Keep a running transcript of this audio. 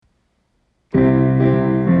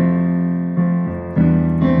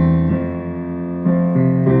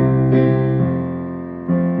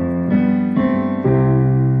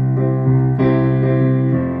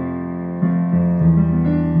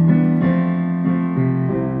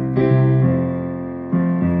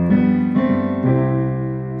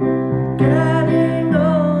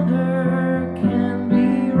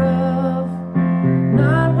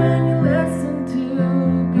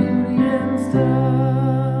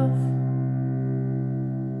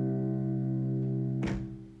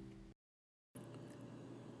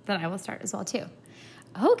then I will start as well too.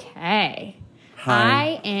 Okay.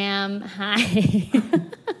 Hi. Hi.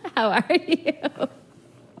 How are you?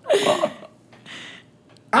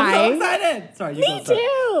 I'm so excited. Sorry, you Me go start.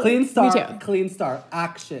 too. Clean start. Me too. Clean start.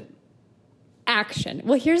 Action.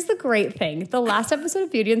 Well, here's the great thing. The last episode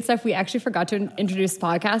of Beauty and Stuff, we actually forgot to introduce the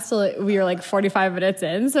podcast. So we were like 45 minutes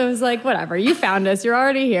in. So it was like, whatever. You found us. You're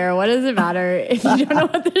already here. What does it matter if you don't know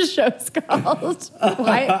what this show's called?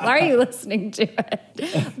 Why are you listening to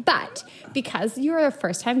it? But because you're a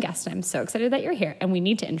first-time guest, I'm so excited that you're here. And we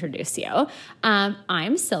need to introduce you.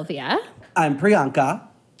 I'm Sylvia. I'm Priyanka.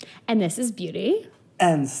 And this is Beauty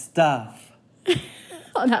And Stuff.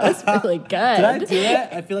 Oh, that was really good. Did I do it?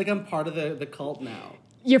 I feel like I'm part of the cult now.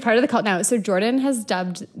 You're part of the cult now. So Jordan has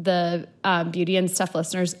dubbed the Beauty and Stuff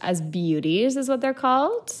listeners as beauties, is what they're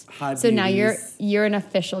called. Hi, so now beauties. you're an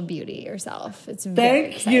official beauty yourself. It's very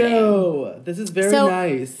Thank exciting. you. This is very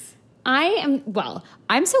nice.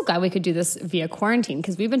 I'm so glad we could do this via quarantine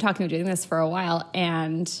because we've been talking about doing this for a while,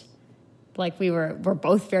 and like we're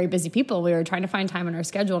both very busy people. We were trying to find time on our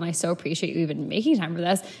schedule, and I so appreciate you even making time for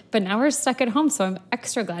this. But now we're stuck at home, so I'm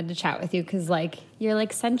extra glad to chat with you because like you're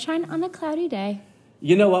like sunshine on a cloudy day.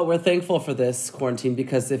 You know what? We're thankful for this quarantine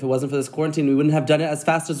because if it wasn't for this quarantine, we wouldn't have done it as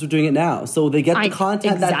fast as we're doing it now. So they get the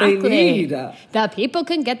content that they need. That people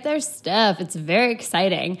can get their stuff. It's very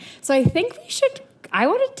exciting. So I think I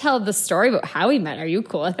want to tell the story about how we met. Are you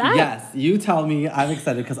cool with that? Yes, you tell me. I'm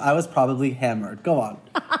excited because I was probably hammered. Go on.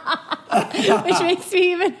 Which makes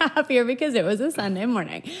me even happier because it was a Sunday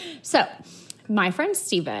morning. So my friend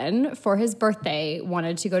Steven, for his birthday,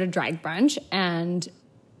 wanted to go to drag brunch, and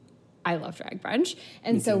I love drag brunch.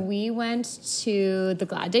 And so we went to the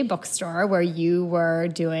Glad Day bookstore where you were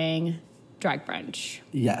doing drag brunch.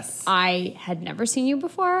 Yes. I had never seen you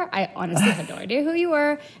before. I honestly had no idea who you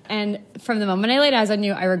were. And from the moment I laid eyes on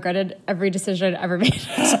you, I regretted every decision I'd ever made to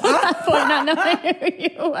that point, not knowing who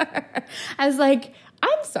you were. I was like,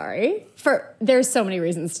 I'm sorry. There's so many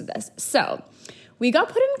reasons to this. So we got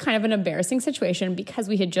put in kind of an embarrassing situation because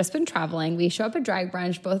we had just been traveling. We show up at drag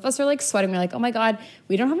brunch. Both of us are like sweating. We're like, oh my God,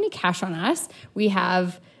 we don't have any cash on us. We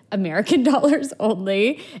have American dollars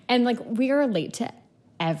only. And like we are late to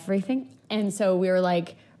everything. And so we were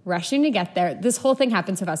like rushing to get there. This whole thing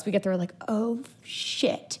happened so fast. We get there, we're like, oh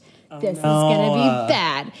shit. This is going to be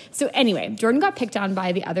bad. So anyway, Jordan got picked on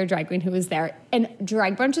by the other drag queen who was there. And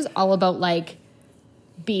drag brunch is all about like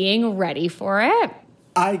being ready for it.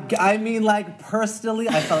 I mean, like, personally,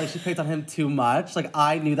 I felt like she picked on him too much. Like,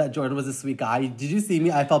 I knew that Jordan was a sweet guy. Did you see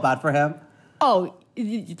me? I felt bad for him. Oh,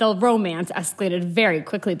 the romance escalated very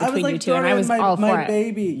quickly between you two, Jordan, and I was all for my it.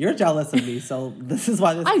 baby. You're jealous of me, so this is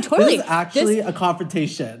why I'm totally. This is actually a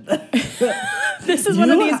confrontation. This is one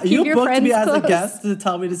of these keep your friends You booked me close. as a guest to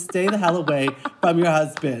tell me to stay the hell away from your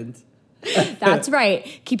husband. That's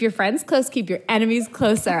right. Keep your friends close. Keep your enemies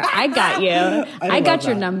closer. I got you. I got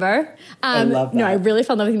your number. I love that. No, I really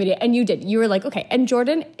fell in love with media, and you did. You were like, okay. And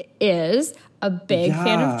Jordan is a big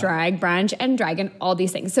fan of drag brunch and drag and all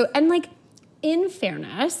these things. So, and like, in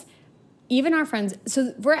fairness, even our friends.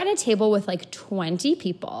 So we're at a table with like 20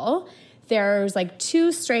 people. There's like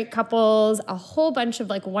 2 straight couples, a whole bunch of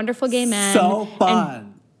like wonderful gay men. So fun.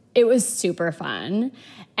 And it was super fun.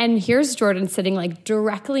 And here's Jordan sitting like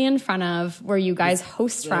directly in front of where you guys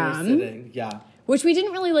host from. Sitting. Yeah. Which we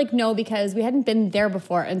didn't really like know because we hadn't been there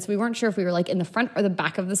before. And so we weren't sure if we were like in the front or the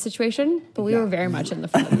back of the situation. But we were very much in the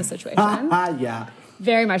front of the situation. Yeah.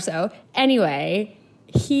 Very much so. Anyway,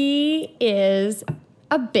 he is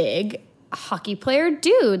a big hockey player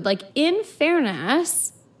dude. Like, in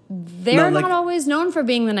fairness, they're not always known for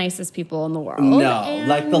being the nicest people in the world. No, and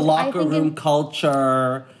like the locker room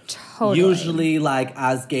culture. Totally. Usually, like,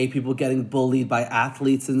 as gay people getting bullied by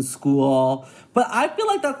athletes in school. But I feel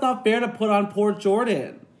like that's not fair to put on poor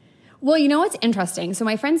Jordan. Well, you know what's interesting? So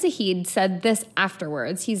my friend Zahid said this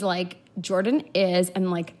afterwards. He's like, Jordan is,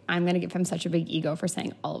 and like, I'm going to give him such a big ego for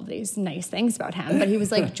saying all of these nice things about him. But he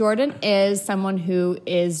was like, Jordan is someone who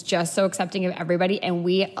is just so accepting of everybody. And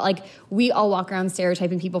we all walk around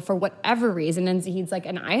stereotyping people for whatever reason. And Zahid's like,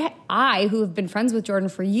 and I, who have been friends with Jordan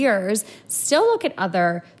for years, still look at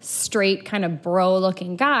other straight kind of bro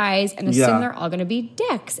looking guys and assume they're all going to be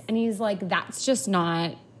dicks. And he's like, that's just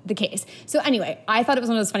not the case. So anyway, I thought it was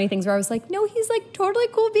one of those funny things where I was like, no, he's like totally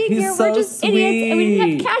cool being here. So we're just idiots and we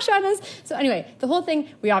didn't have cash on us. So anyway, the whole thing,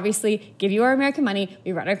 we obviously give you our American money.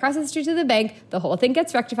 We run across the street to the bank. The whole thing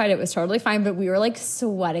gets rectified. It was totally fine, but we were like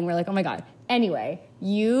sweating. We're like, oh my God. Anyway,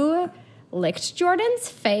 you licked Jordan's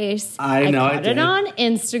face. I know I put did. it on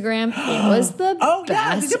Instagram. It was the Oh, best.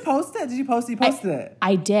 yeah. Did you post it? You posted it.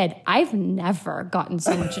 I did. I've never gotten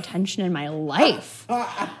so much attention in my life.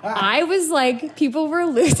 I was like, people were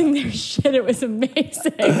losing their shit. It was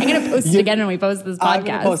amazing. I'm going to post it again when we post this podcast. I'm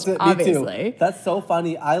gonna post it. Obviously. Me too. That's so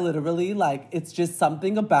funny. I literally, like, it's just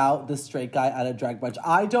something about the straight guy at a drag brunch.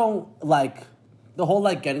 I don't, like... The whole,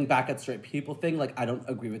 like, getting back at straight people thing, like, I don't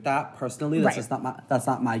agree with that personally. That's just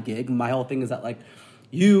not my gig. My whole thing is that, like,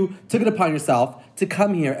 you took it upon yourself to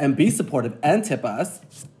come here and be supportive and tip us.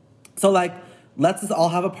 So, like, let's just all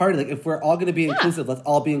have a party. Like, if we're all going to be inclusive, let's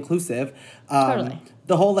all be inclusive. Totally.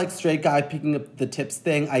 The whole, like, straight guy picking up the tips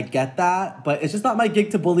thing, I get that. But it's just not my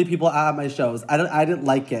gig to bully people at my shows. I didn't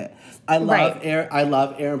like it. I love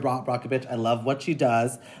Erin Brockovich. I love what she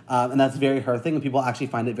does. And that's very her thing. And people actually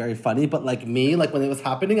find it very funny. But, like, me, like, when it was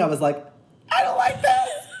happening, I was like, I don't like this.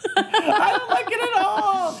 I don't like it at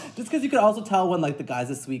all. Just because you could also tell when, like, the guy's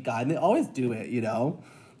a sweet guy. And they always do it, you know?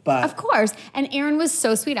 But of course. And Erin was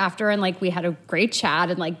so sweet after, and like we had a great chat,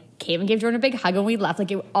 and like came and gave Jordan a big hug, and we left.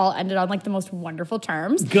 Like it all ended on like the most wonderful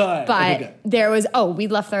terms. Good. But good. there was we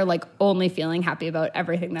left there like only feeling happy about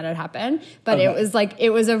everything that had happened. But it was like it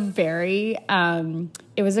was a very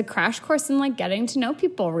it was a crash course in like getting to know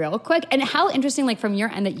people real quick. And how interesting, like from your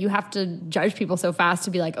end, that you have to judge people so fast to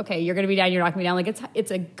be like, okay, you're gonna be down, you're not gonna be down. Like it's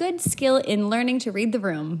a good skill in learning to read the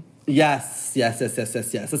room. Yes.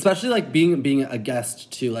 Especially like being a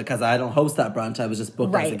guest too, like because I don't host that brunch. I was just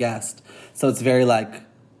booked as a guest, so it's very like,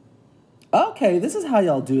 okay, this is how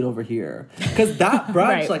y'all do it over here. Because that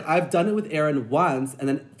brunch, like I've done it with Erin once, and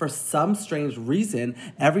then for some strange reason,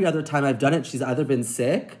 every other time I've done it, she's either been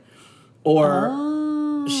sick,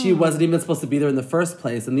 or she wasn't even supposed to be there in the first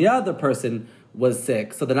place, and the other person was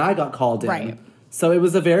sick. So then I got called in. Right. So it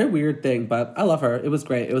was a very weird thing, but I love her. It was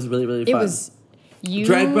great. It was really, really fun.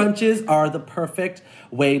 Drag brunches are the perfect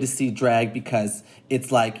way to see drag because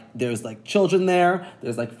it's like there's like children there,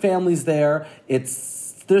 there's like families there.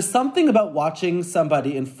 There's something about watching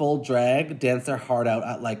somebody in full drag dance their heart out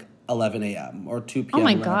at like 11 a.m. or 2 p.m. Oh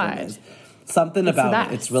my God. Something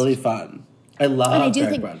about it. It's really fun. I love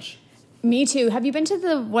drag brunch. Me too. Have you been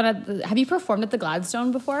to have you performed at the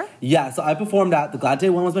Gladstone before? Yeah, so I performed at the Glad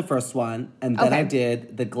Day one was my first one, and then I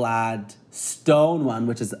did the Gladstone one,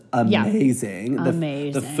 which is amazing.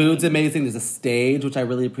 Amazing. The food's amazing. There's a stage, which I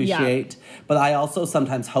really appreciate. Yeah. But I also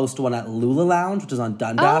sometimes host one at Lula Lounge, which is on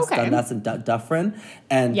Dundas, Dundas and Dufferin.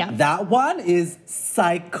 And that one is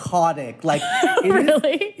psychotic. Like,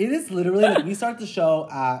 it is literally, like, we start the show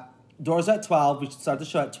at, doors at 12, we start the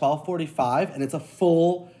show at 12:45, and it's a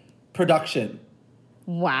full production.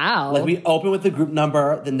 Wow. Like we open with the group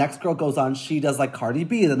number, the next girl goes on, she does like Cardi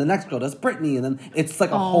B, and then the next girl does Britney, and then it's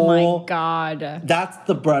like a whole... Oh my God. That's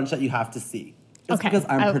the brunch that you have to see. It's because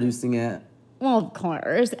I'm producing it. Well, of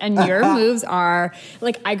course. And your moves are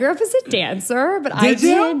like, I grew up as a dancer, but I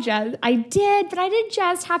did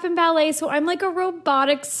jazz, tap, and ballet. So I'm like a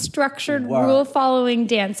robotic, structured, rule-following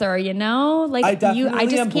dancer, you know? Like I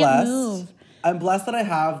just can't move. I'm blessed that I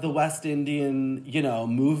have the West Indian,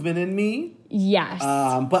 movement in me. Yes.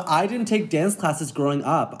 But I didn't take dance classes growing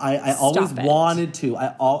up. I always wanted to.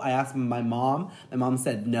 I asked my mom. My mom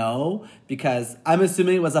said no, because I'm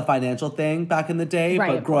assuming it was a financial thing back in the day.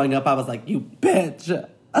 Right, but growing up, I was like, you bitch.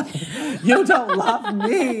 You don't love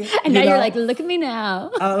me. And now you're like, look at me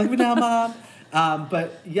now. Look at me now, Mom.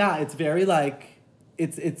 But yeah, it's very like,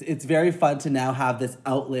 it's very fun to now have this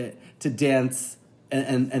outlet to dance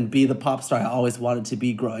and be the pop star I always wanted to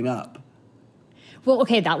be growing up. Well,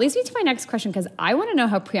 okay, that leads me to my next question, because I want to know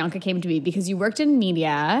how Priyanka came to be, because you worked in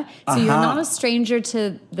media, so you're not a stranger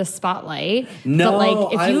to the spotlight. No, but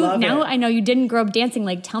like, if I love it. I know you didn't grow up dancing.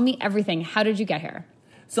 Like, tell me everything. How did you get here?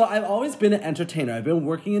 So I've always been an entertainer. I've been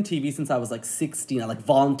working in TV since I was like 16. I like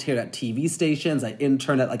volunteered at TV stations. I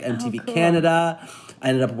interned at like MTV Canada. I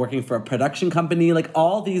ended up working for a production company. Like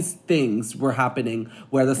all these things were happening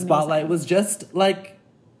where the spotlight was just like...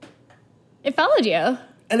 It followed you.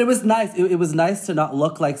 And it was nice. It was nice to not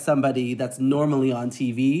look like somebody that's normally on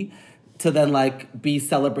TV, to then like be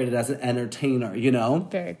celebrated as an entertainer, you know?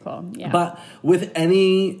 Very cool. Yeah. But with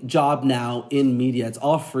any job now in media, it's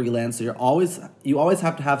all freelance. So you always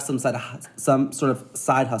have to have some sort of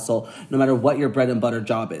side hustle, no matter what your bread and butter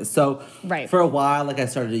job is. So for a while, like I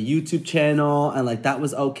started a YouTube channel, and like that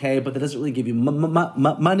was okay, but that doesn't really give you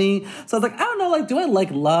money. So I was like, I don't know, like, do I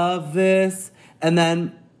like love this? And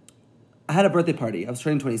then I had a birthday party. I was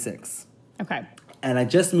turning 26. Okay. And I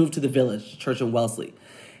just moved to the Village Church in Wellesley.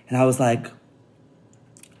 And I was like,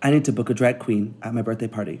 I need to book a drag queen at my birthday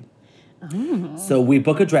party. So we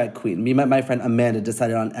book a drag queen. Me and my friend Amanda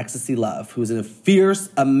decided on Ecstasy Love, who's a fierce,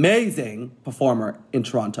 amazing performer in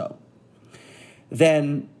Toronto.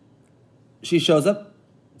 Then she shows up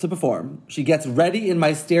to perform. She gets ready in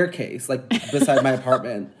my staircase, like beside my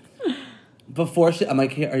apartment. I'm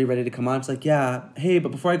like, hey, are you ready to come on? She's like, yeah. Hey,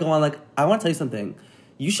 but before I go on, like, I want to tell you something.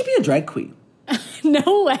 You should be a drag queen.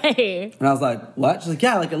 No way. And I was like, what? She's like,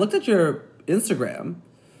 yeah, like I looked at your Instagram.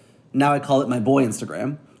 Now I call it my boy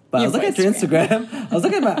Instagram. But I was looking at your Instagram. I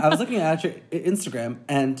was looking at your Instagram,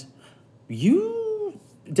 and you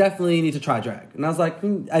definitely need to try drag. And I was like,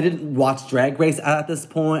 I didn't watch Drag Race at this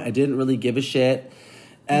point. I didn't really give a shit.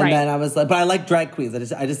 And then I was like, but I like drag queens.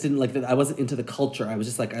 I just didn't like that. I wasn't into the culture. I was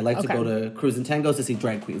just like, I like to go to Cruise and Tangos to see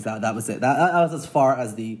drag queens. That was it. That was as far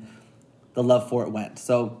as the love for it went.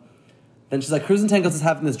 So then she's like, Cruise and Tangos is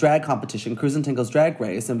having this drag competition, Cruise and Tangos Drag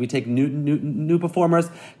Race, and we take new performers.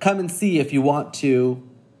 Come and see if you want to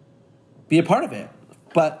be a part of it.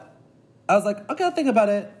 But I was like, okay, I'll think about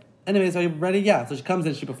it. Anyways, are you ready? Yeah. So she comes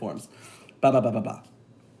in, she performs. Ba ba ba ba ba.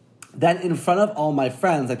 Then in front of all my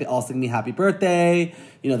friends, like they all sing me happy birthday.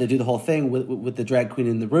 You know, they do the whole thing with the drag queen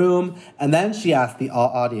in the room. And then she asked the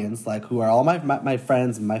audience, like, who are all my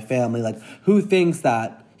friends and my family, like, who thinks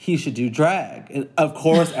that he should do drag? And of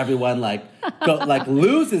course, everyone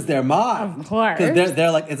loses their mind. Of course. Because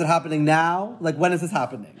they're like, is it happening now? Like, when is this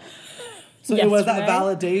happening? So it was that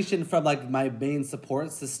validation from like my main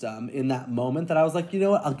support system in that moment that I was like, you know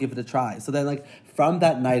what, I'll give it a try. So then like from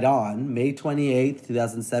that night on, May 28th,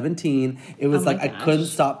 2017, it was I couldn't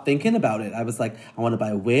stop thinking about it. I was like, I want to buy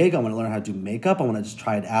a wig. I want to learn how to do makeup. I want to just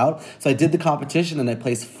try it out. So I did the competition and I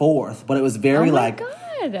placed 4th, but it was very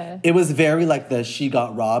it was very like the She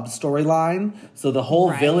Got Robbed storyline. So the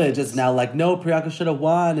whole village is now like, no, Priyanka should have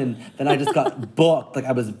won. And then I just got booked. Like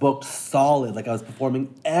I was booked solid. Like I was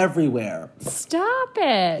performing everywhere. Stop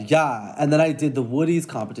it. Yeah. And then I did the Woody's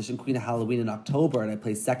competition, Queen of Halloween, in October. And I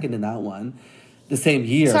placed 2nd in that one the same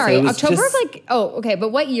year. Sorry, so October of like, okay.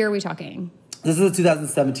 But what year are we talking? This is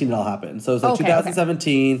 2017 it all happened. So it was like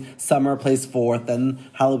 2017, summer placed 4th, then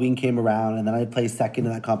Halloween came around, and then I placed 2nd in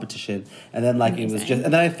that competition. And then like it was just,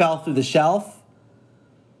 and then I fell through the shelf.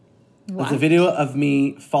 What? There's a video of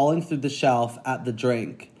me falling through the shelf at the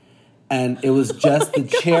drink. And it was just the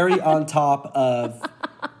cherry on top of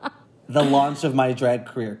the launch of my drag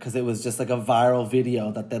career, because it was just like a viral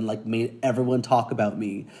video that then like made everyone talk about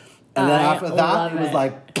me. And then after that, it was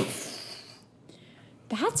like...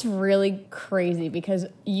 That's really crazy because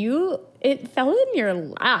it fell in your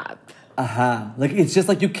lap. Like, it's just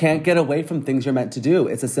like you can't get away from things you're meant to do.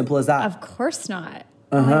 It's as simple as that. Of course not.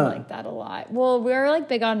 I like that a lot. Well, we're like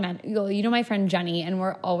big on you know my friend Jenny, and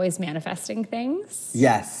we're always manifesting things.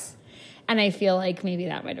 Yes. And I feel like maybe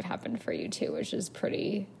that might have happened for you too, which is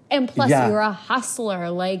pretty... And plus, you're a hustler.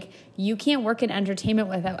 Like, you can't work in entertainment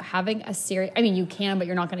without having a serious... I mean, you can, but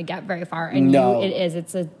you're not going to get very far. And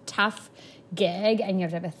it's a tough... gig, and you have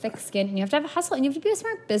to have a thick skin, and you have to have a hustle, and you have to be a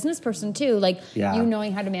smart business person too, like you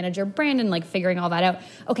knowing how to manage your brand and like figuring all that out.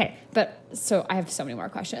 Okay, but so I have so many more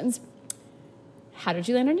questions. How did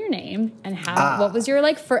you land on your name, and what was your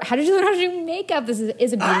how did you learn how to do makeup? This is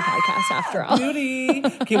a beauty podcast after all. Beauty.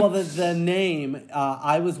 Okay, well the name,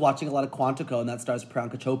 I was watching a lot of Quantico, and that stars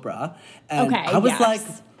Priyanka Chopra, and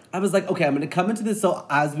I was like, okay, I'm going to come into this. So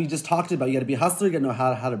as we just talked about, you got to be a hustler, you got to know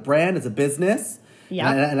how to brand. It's a business. Yeah.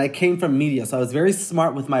 And I came from media, so I was very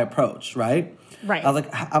smart with my approach, right? Right.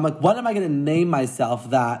 I'm like, what am I going to name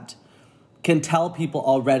myself that can tell people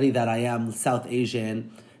already that I am South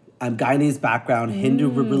Asian, I'm Guyanese background, Hindu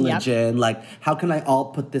religion. Yep. Like, how can I all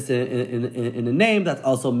put this in a name that's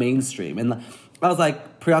also mainstream? And I was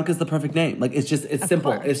like, Priyanka's the perfect name. Like, it's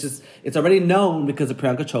simple. Course. It's already known because of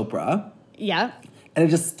Priyanka Chopra. Yeah. And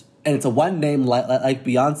it's a one name like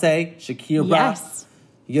Beyonce, Shakira. Yes.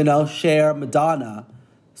 You know, Cher, Madonna.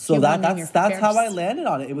 So that's how I landed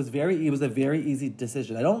on it. It was a very easy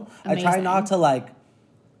decision. I try not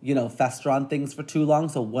to fester on things for too long.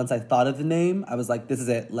 So once I thought of the name, I was like, this is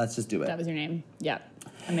it. Let's just do it. That was your name. Yeah.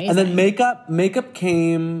 Amazing. And then makeup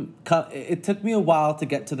came, it took me a while to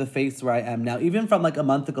get to the face where I am now. Even from like a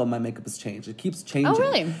month ago, my makeup has changed. It keeps changing. Oh,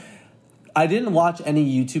 really? I didn't watch any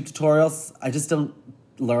YouTube tutorials. I just don't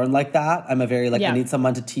learn like that. I'm a very I need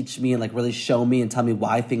someone to teach me and like really show me and tell me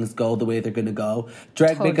why things go the way they're going to go.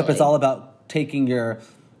 Drag makeup is all about taking your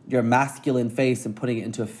masculine face and putting it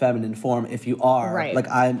into a feminine form if you are. Right. Like,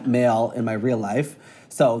 I'm male in my real life.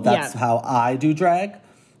 So that's how I do drag.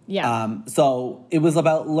 Yeah. So it was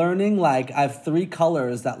about learning, like, I have 3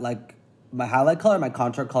 colors that, like, my highlight color, my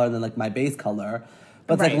contour color, and then like my base color.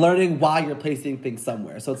 But it's Right. like learning why you're placing things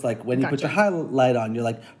somewhere. So it's like when you put your Gotcha. highlight on, you're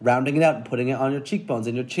like rounding it out and putting it on your cheekbones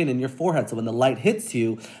and your chin and your forehead. So when the light hits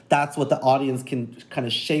you, that's what the audience can kind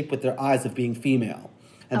of shape with their eyes of being female.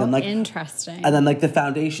 And then interesting. And then like the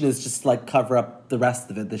foundation is just like cover up the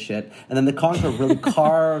rest of it, the shit. And then the contour really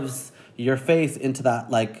carves your face into that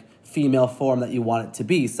like female form that you want it to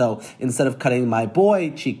be. So instead of cutting my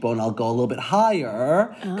boy cheekbone, I'll go a little bit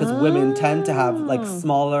higher because women tend to have like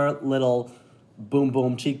smaller little boom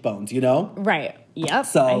boom cheekbones, you know? Right. Yep.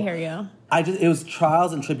 So I hear you. it was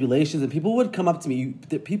trials and tribulations, and people would come up to me.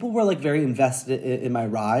 People were like very invested in my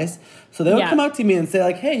rise, so they would come up to me and say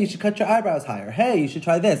like, "Hey, you should cut your eyebrows higher. Hey, you should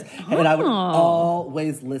try this." And I would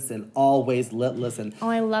always listen, listen. Oh,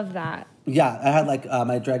 I love that. Yeah, I had like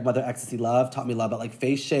my drag mother, Ecstasy Love, taught me a lot about like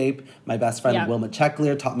face shape. My best friend, Wilma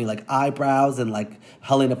Checklear, taught me like eyebrows, and like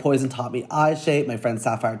Helena Poison taught me eye shape. My friend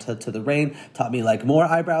Sapphire to the Rain taught me like more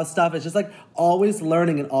eyebrow stuff. It's just like always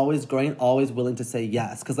learning and always growing, always willing to say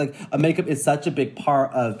yes. Because like a makeup is such a big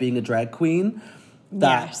part of being a drag queen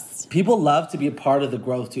that people love to be a part of the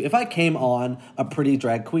growth too. If I came on a pretty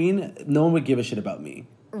drag queen, no one would give a shit about me.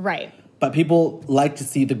 Right. But people like to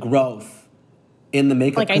see the growth in the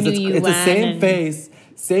makeup, Like, because it's the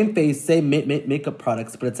same face, same makeup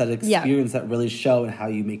products, but it's that experience that really show and how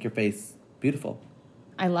you make your face beautiful.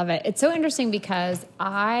 I love it. It's so interesting because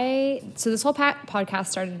so this whole podcast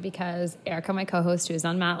started because Erica, my co-host, who is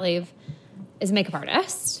on mat leave, is a makeup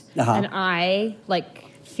artist, and I like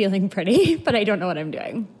feeling pretty, but I don't know what I'm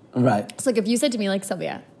doing. Right. It's like if you said to me, like,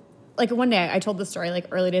 Sylvia, like one day I told the story, like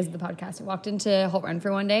early days of the podcast, I walked into Holt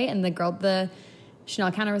Renfrew one day, and the girl at the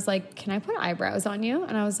Chanel counter was like, "Can I put eyebrows on you?"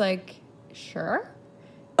 And I was like, "Sure."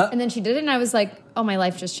 And then she did it, and I was like, "Oh, my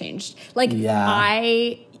life just changed." Like,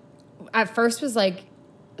 I at first was like,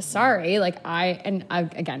 "Sorry," like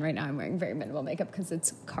again, right now I'm wearing very minimal makeup because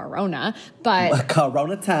it's Corona, but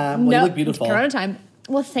Corona time. Well, you look beautiful. Corona time.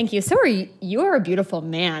 Well, thank you. So are you. You are a beautiful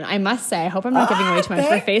man, I must say. I hope I'm not giving away too much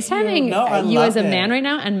for FaceTiming you as a man right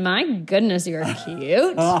now. And my goodness, you're cute.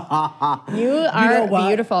 You are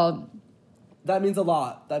beautiful. That means a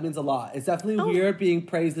lot. It's definitely weird being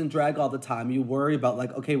praised in drag all the time. You worry about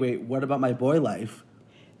like, okay, wait, what about my boy life?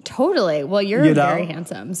 Totally. Well, you're very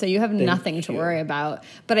handsome, so you have nothing to worry about.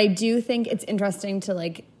 But I do think it's interesting to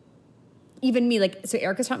like, even me, like, so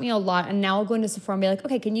Erica's taught me a lot, and now I'll go into Sephora and be like,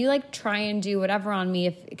 okay, can you like try and do whatever on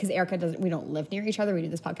me because Erica we don't live near each other. We do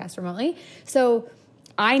this podcast remotely. So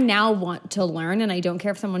I now want to learn, and I don't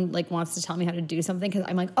care if someone like wants to tell me how to do something because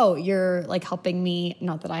I'm like, oh, you're like helping me.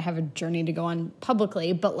 Not that I have a journey to go on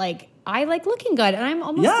publicly, but like I like looking good, and I'm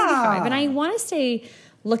almost 35, and I want to stay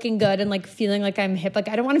looking good and like feeling like I'm hip. Like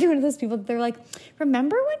I don't want to be one of those people that they're like,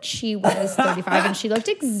 remember when she was 35 and she looked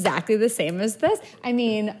exactly the same as this? I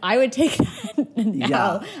mean, I would take that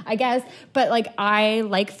now, I guess. But like I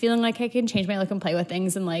like feeling like I can change my look and play with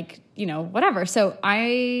things and like, you know, whatever. So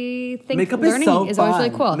I think makeup learning is always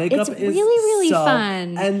really cool. Makeup it's really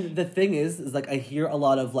fun. And the thing is like I hear a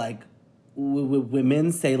lot of like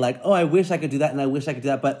women say like, oh, I wish I could do that and I wish I could do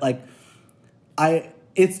that. But like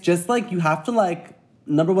it's just like you have to like,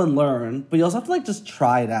 number one, learn, but you also have to like just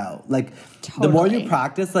try it out. Like the more you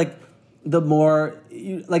practice, like the more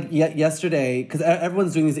you like. Yesterday, because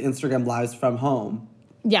everyone's doing these Instagram lives from home.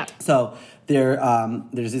 Yeah. So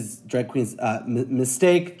there's these drag queens,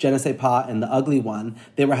 Mistake, Je ne sais pas, and the Ugly One.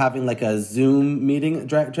 They were having like a Zoom meeting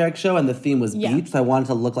drag show, and the theme was beach. So I wanted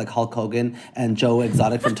to look like Hulk Hogan and Joe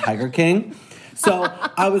Exotic from Tiger King. So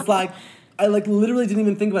I was like. I like literally didn't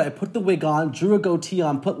even think about it. I put the wig on, drew a goatee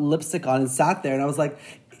on, put lipstick on, and sat there. And I was like,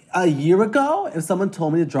 a year ago, if someone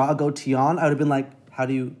told me to draw a goatee on, I would have been like,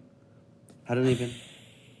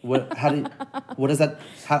 what is that?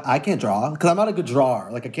 I can't draw because I'm not a good drawer.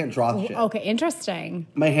 Like I can't draw shit. Okay, interesting.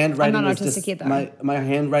 My handwriting I'm not is artistic just, either. my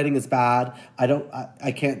handwriting is bad.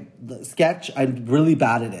 I can't sketch. I'm really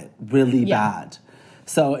bad at it. Really bad.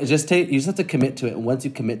 So you just have to commit to it. And once you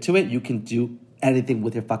commit to it, you can do anything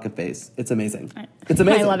with your fucking face. It's amazing. It's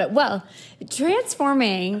amazing. I love it. Well,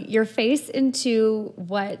 transforming your face into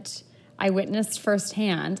what I witnessed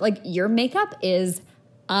firsthand, like your makeup is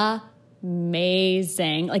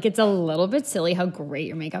amazing. Like it's a little bit silly how great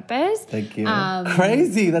your makeup is. Thank you.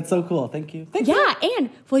 Crazy. That's so cool. Thank you. And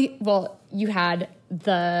you had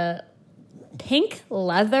the pink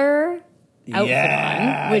leather outfit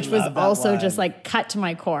on, which was also just like cut to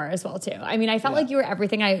my core as well too. I mean, I felt like you were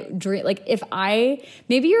everything I dreamed. Like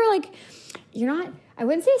maybe you're like you're not, I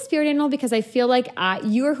wouldn't say a spirit animal because I feel like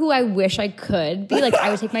you're who I wish I could be. Like I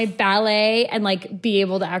would take my ballet and like be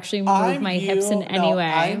able to actually move my hips in any way.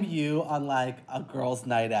 I'm you on like a girl's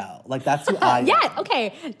night out. Like that's who I am. Yeah,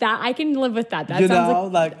 okay. That I can live with that. That you sounds know,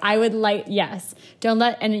 like I would yes. Don't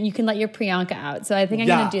let, and you can let your Priyanka out. So I think I'm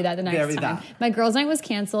going to do that the next time. That. My girls' night was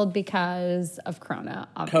canceled because of Corona,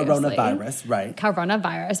 obviously. Coronavirus, right.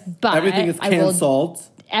 Coronavirus. But everything is canceled.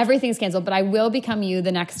 Everything's canceled, but I will become you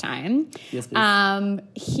the next time. Yes, please.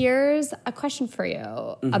 Here's a question for you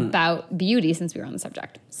about beauty since we were on the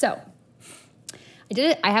subject. So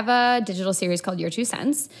I have a digital series called Your Two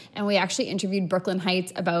Cents, and we actually interviewed Brooklyn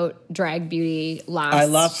Heights about drag beauty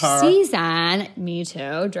last season. Me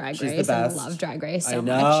too. Drag Race. I love Drag Race so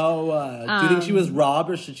much. I know. Do you think she was robbed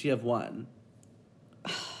or should she have won?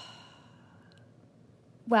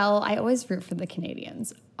 Well, I always root for the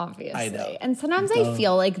Canadians, obviously. I know. And sometimes I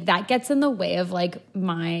feel like that gets in the way of like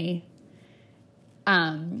my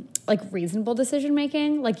like reasonable decision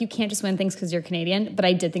making. Like you can't just win things because you're Canadian, but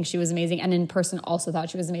I did think she was amazing, and in person also thought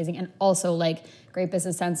she was amazing, and also like great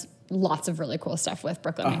business sense, lots of really cool stuff with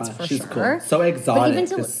Brooklyn Heights for she's sure. Cool. So exotic.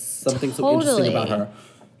 Something so interesting about her.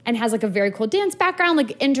 And has like a very cool dance background,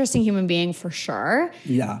 like interesting human being for sure.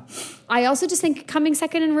 Yeah. I also just think coming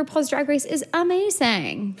second in RuPaul's Drag Race is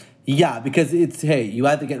amazing. Yeah, because it's, hey, you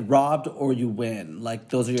either get robbed or you win. Like,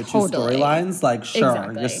 those are your two storylines. Like,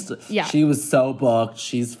 sure. Yeah. She was so booked.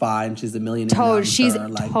 She's fine. She's a millionaire. She's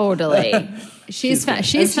totally. She's fine.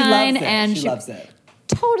 She's fine. And she loves it.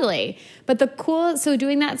 Totally. But so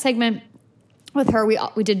doing that segment with her,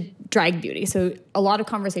 we did drag beauty. So a lot of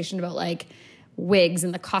conversation about like wigs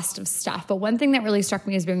and the cost of stuff. But one thing that really struck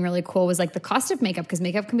me as being really cool was like the cost of makeup, because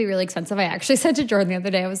makeup can be really expensive. I actually said to Jordan the other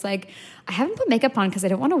day, I was like, I haven't put makeup on because I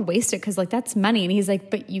don't want to waste it because like that's money. And he's like,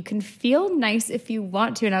 but you can feel nice if you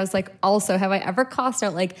want to. And I was like, also, have I ever cost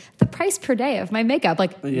out like the price per day of my makeup?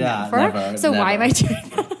 Like never. So why am I doing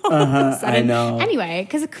that all of a sudden? I know. Anyway,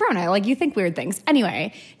 because of Corona, like you think weird things.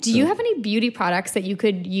 Anyway, do you have any beauty products that you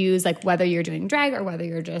could use, like whether you're doing drag or whether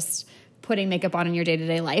you're just putting makeup on in your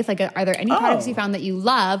day-to-day life? Like, are there any products you found that you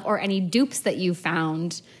love, or any dupes that you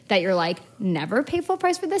found that you're like, never pay full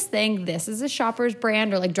price for this thing, this is a shopper's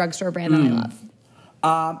brand or like drugstore brand that I love?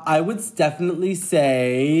 I would definitely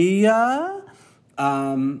say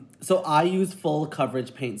so I use full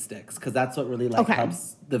coverage paint sticks because that's what really like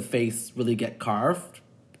helps the face really get carved,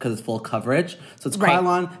 because it's full coverage. So it's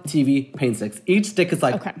Krylon TV paint sticks. Each stick is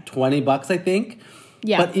like $20, I think.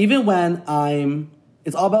 Yeah. But even when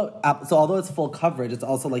it's all about, so although it's full coverage, it's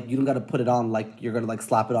also like you don't got to put it on like you're going to like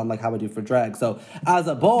slap it on like how I do for drag. So as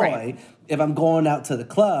a boy, if I'm going out to the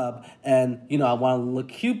club and, you know, I want to look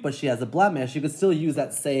cute, but she has a blemish, you could still use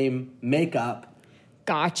that same makeup.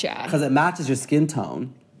 Gotcha. Because it matches your skin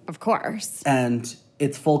tone. Of course. And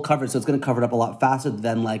it's full coverage, so it's going to cover it up a lot faster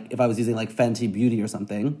than like if I was using like Fenty Beauty or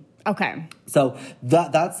something. Okay. So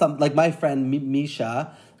that's some, like my friend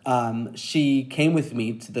Misha, she came with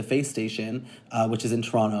me to the Face Station, which is in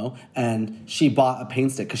Toronto, and she bought a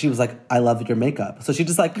paint stick because she was like, I love your makeup. So she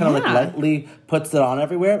just like kind of like lightly puts it on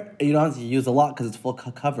everywhere. You don't have to use a lot because it's full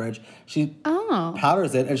coverage. She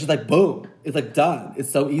powders it and she's like, boom, it's like done. It's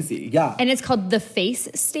so easy. Yeah. And it's called the Face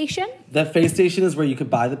Station? The Face Station is where you could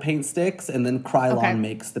buy the paint sticks, and then Krylon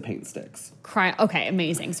makes the paint sticks. Okay,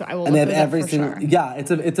 amazing. So I will and look they have those up for sure. Yeah,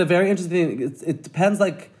 it's a very interesting thing. It depends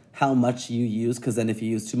like how much you use, because then if you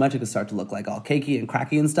use too much, it can start to look like all cakey and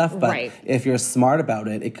cracky and stuff. But if you're smart about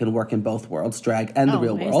it, it can work in both worlds, drag and the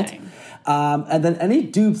real world. And then any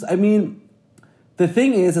dupes, I mean, the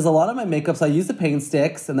thing is a lot of my makeups, I use the paint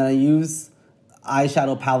sticks, and then I use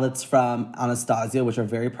eyeshadow palettes from Anastasia, which are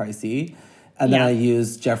very pricey. And then I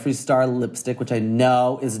use Jeffree Star lipstick, which I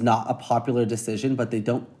know is not a popular decision, but they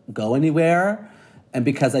don't go anywhere. And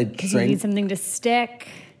because you need something to stick.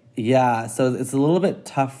 Yeah, so it's a little bit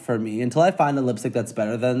tough for me. Until I find a lipstick that's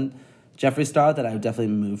better than Jeffree Star, that I would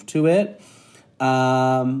definitely move to it.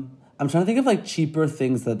 I'm trying to think of like cheaper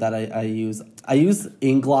things that I use. I use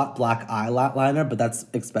Inglot black eyeliner, but that's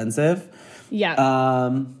expensive. Yeah.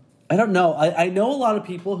 I don't know. I know a lot of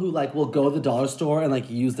people who like will go to the dollar store and like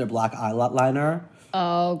use their black eyeliner.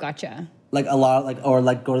 Oh, gotcha. Like a lot, like, or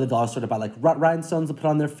like go to the dollar store to buy like rhinestones to put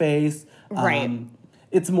on their face. Right.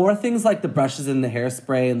 It's more things like the brushes and the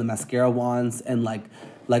hairspray and the mascara wands and like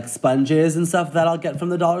sponges and stuff that I'll get from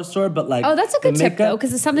the dollar store. But like, that's a good tip though,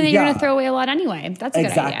 because it's something that you're gonna throw away a lot anyway. That's a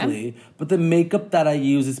good idea. Exactly. But the makeup that I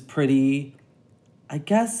use is pretty, I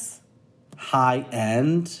guess, high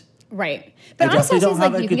end. Right. But honestly, it's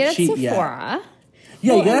like you can get at Sephora.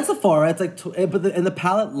 Yeah, you get at Sephora. It's like, and the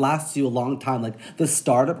palette lasts you a long time. Like the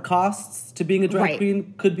startup costs to being a drag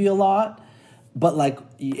queen could be a lot. but like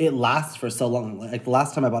it lasts for so long. Like the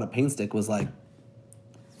last time I bought a paint stick was like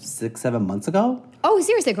 6-7 months ago. Oh,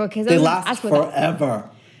 seriously? Because they last forever.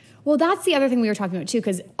 Well, that's the other thing we were talking about too,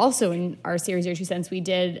 because also in our series, Your Two Cents, we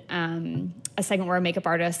did a segment where a makeup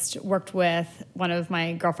artist worked with one of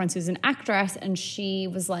my girlfriends who's an actress, and she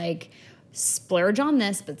was like, splurge on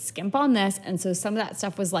this, but skimp on this. And so some of that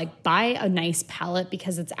stuff was like, buy a nice palette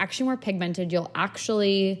because it's actually more pigmented. You'll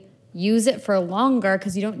actually use it for longer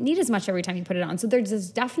because you don't need as much every time you put it on. So there's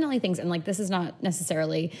just definitely things, and like this is not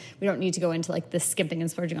necessarily, we don't need to go into like the skimping and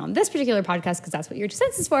splurging on this particular podcast because that's what Your Two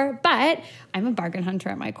Cents is for, but I'm a bargain hunter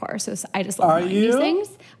at my core, so I just love buying these things.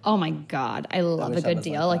 Oh my God, I love a good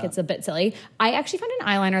deal. Like it's a bit silly. I actually found an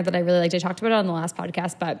eyeliner that I really liked. I talked about it on the last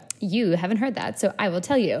podcast, but you haven't heard that, so I will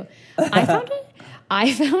tell you.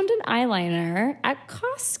 I found an eyeliner at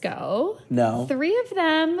Costco. No. 3 of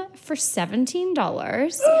them for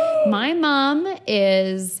 $17. My mom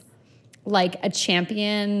is like a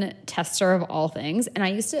champion tester of all things. And I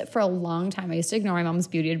used to, for a long time, I used to ignore my mom's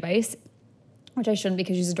beauty advice, which I shouldn't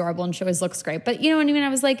because she's adorable and she always looks great. But you know what I mean? I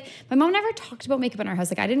was like, my mom never talked about makeup in our house.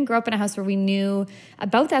 Like I didn't grow up in a house where we knew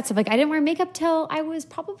about that stuff. Like I didn't wear makeup till I was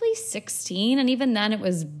probably 16. And even then it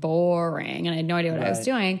was boring and I had no idea what I was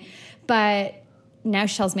doing. But now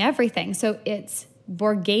she tells me everything. So it's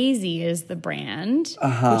Borghese is the brand, which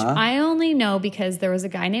I only know because there was a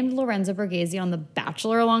guy named Lorenzo Borghese on The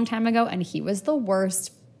Bachelor a long time ago, and he was the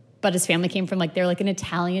worst, but his family came from like, they're like an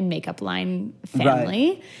Italian makeup line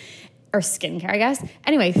family, or skincare, I guess.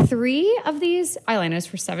 Anyway, 3 of these eyeliners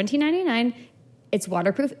for $17.99. It's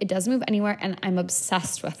waterproof. It doesn't move anywhere, and I'm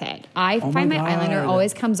obsessed with it. I find my eyeliner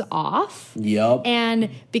always comes off. Yep.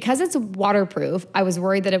 And because it's waterproof, I was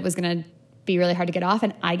worried that it was going to be really hard to get off,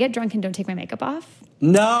 and I get drunk and don't take my makeup off.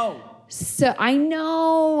 No. So I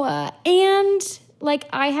know. And like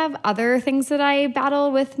I have other things that I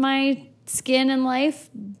battle with my skin in life,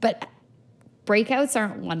 but breakouts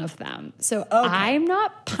aren't one of them. So I'm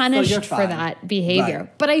not punished for that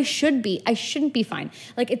behavior, but I should be. I shouldn't be fine.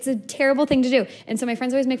 Like it's a terrible thing to do. And so my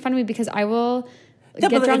friends always make fun of me because I will get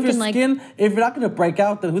drunk and like, if you're not going to break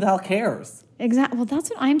out, then who the hell cares? Exactly. Well,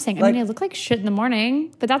 that's what I'm saying. Like, I mean, I look like shit in the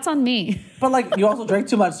morning, but that's on me. But like, you also drink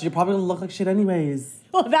too much, so you're probably going to look like shit anyways.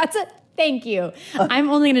 Well, that's it. Thank you.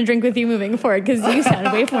 I'm only going to drink with you moving forward because you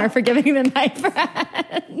sound way more forgiving than my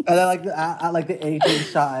friend. And then I like the 18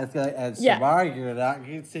 shot. It's like, and Samara, you're not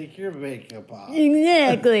going to take your makeup off.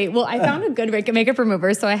 Exactly. Well, I found a good makeup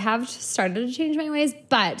remover, so I have started to change my ways.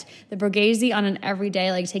 But the Borghese on an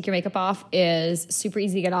everyday, like take your makeup off, is super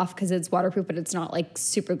easy to get off because it's waterproof, but it's not like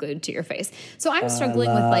super glued to your face. So I'm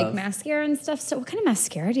struggling with like mascara and stuff. So what kind of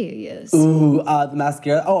mascara do you use? Ooh, the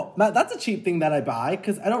mascara. Oh, that's a cheap thing that I buy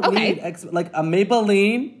because I don't need like a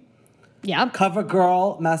Maybelline,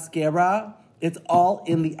 CoverGirl mascara. It's all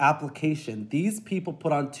in the application. These people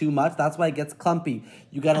put on too much. That's why it gets clumpy.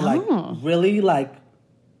 You gotta like really like,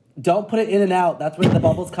 don't put it in and out. That's where the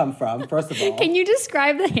bubbles come from. First of all, can you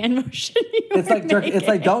describe the hand motion? It's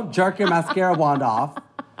like don't jerk your mascara wand off.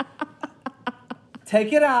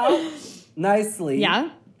 Take it out nicely. Yeah.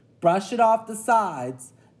 Brush it off the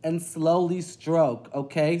sides and slowly stroke.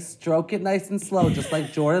 Okay, stroke it nice and slow, just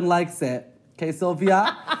like Jordan likes it. Okay,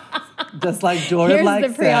 Sylvia. Just like Jordan likes it.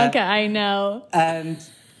 Here's the Priyanka I know. And,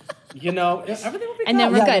 you know, everything will be good. And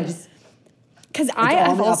then we're good. Because I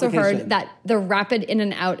have also heard that the rapid in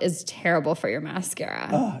and out is terrible for your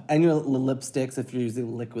mascara. And your lipsticks, if you're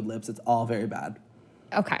using liquid lips, it's all very bad.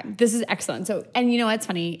 Okay, this is excellent. So, and you know what's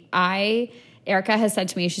funny? Erica has said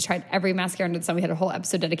to me she's tried every mascara under the sun. We had a whole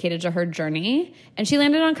episode dedicated to her journey, and she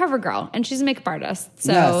landed on CoverGirl, and she's a makeup artist.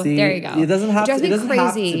 So there you go. It doesn't have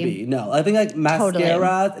to be. No, I think like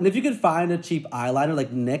mascaras, and if you could find a cheap eyeliner,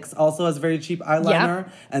 like NYX also has very cheap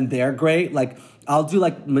eyeliner, and they're great. Like I'll do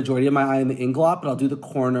like majority of my eye in the Inglot, but I'll do the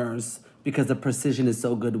corners because the precision is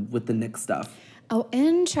so good with the NYX stuff. Oh,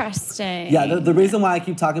 interesting. Yeah, the reason why I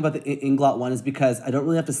keep talking about the Inglot one is because I don't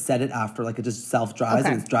really have to set it after. Like, it just self-dries,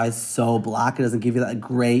 and it dries so black. It doesn't give you that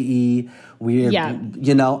gray-y, weird,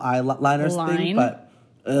 eyeliner thing.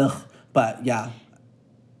 But yeah.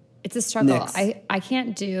 It's a struggle. NYX. I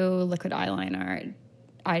can't do liquid eyeliner.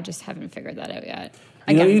 I just haven't figured that out yet.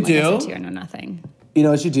 You know what you do? I know nothing. You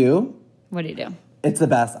know what you do? What do you do? It's the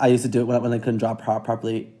best. I used to do it when I couldn't draw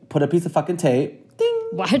properly. Put a piece of fucking tape. Ding.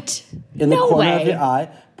 What? In the corner of your eye.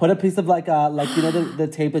 Put a piece of like you know the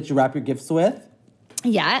tape that you wrap your gifts with?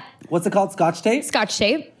 Yeah. What's it called? Scotch tape? Scotch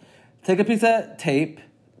tape. Take a piece of tape,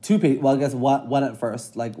 2 pieces, well I guess one at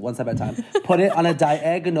first, like one step at a time. Put it on a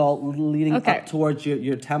diagonal leading up towards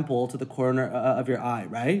your temple to the corner of your eye,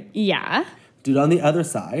 right? Yeah. Do it on the other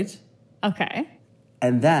side. Okay.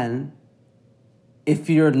 And then, if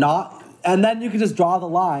you're not And then you can just draw the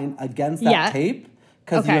line against that tape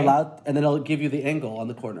because you're Okay. allowed, and then it'll give you the angle on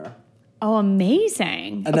the corner. Oh,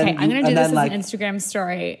 amazing. And Okay, then I'm going to do and this then, as like, an Instagram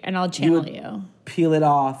story and I'll channel you. Peel it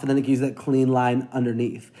off, and then it gives you that clean line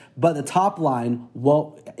underneath. But the top line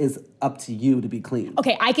is up to you to be clean.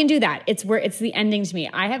 Okay, I can do that. It's the ending to me.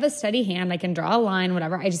 I have a steady hand. I can draw a line,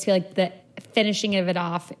 whatever. I just feel like the finishing of it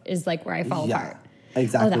off is like where I fall apart.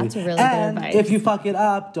 Exactly. Oh, that's really good and advice. if you fuck it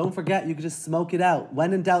up, don't forget you can just smoke it out.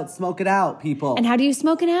 When in doubt, smoke it out, people. And how do you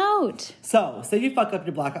smoke it out? So, say you fuck up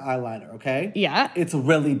your black eyeliner, okay? Yeah. It's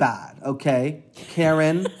really bad, okay?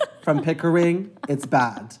 Karen from Pickering, it's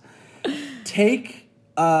bad. Take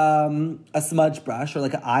a smudge brush or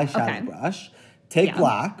like an eyeshadow brush. Take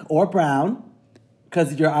black or brown,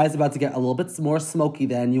 because your eye's about to get a little bit more smoky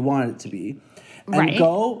than you want it to be. And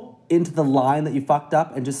go into the line that you fucked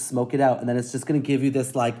up and just smoke it out. And then it's just going to give you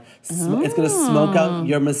this like, it's going to smoke out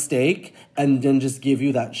your mistake and then just give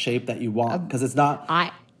you that shape that you want. Because it's not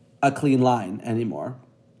a clean line anymore.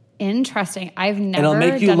 Interesting. I've never it'll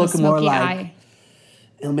make you done look a more smoky like, eye.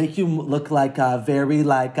 It'll make you look like very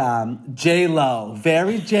like J-Lo.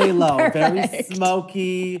 Very J-Lo. Very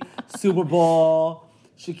smoky, Super Bowl,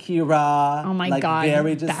 Shakira. Oh my like, God.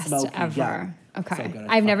 Very just Best smoky. ever. Yeah. Okay. So good.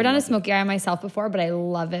 I've never done a smoky eye on myself before, but I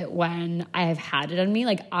love it when I have had it on me.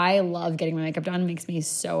 Like, I love getting my makeup done. It makes me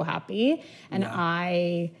so happy. And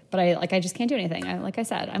I just can't do anything. Like I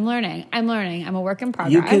said, I'm learning. I'm a work in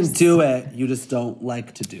progress. You can do it. You just don't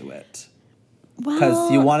like to do it.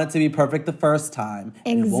 Because you want it to be perfect the first time.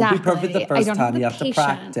 Exactly. It won't be perfect the first time. You have to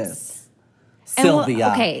practice.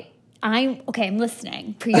 Sylvia. I'm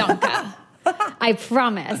listening. Priyanka. I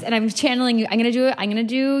promise. And I'm channeling you. I'm gonna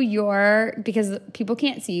do your, because people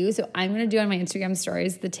can't see you, so I'm gonna do on my Instagram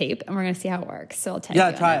stories the tape, and we're gonna see how it works. So I'll tag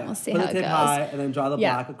you. Try it. We'll see Put how the it tape goes. high and then draw the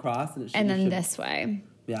black across. And then this way.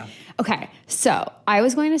 Yeah. Okay, so I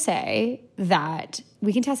was going to say that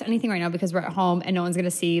we can test anything right now because we're at home and no one's going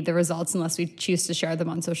to see the results unless we choose to share them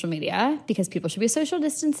on social media, because people should be social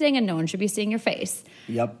distancing and no one should be seeing your face.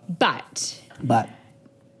 Yep. But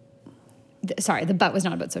sorry, the butt was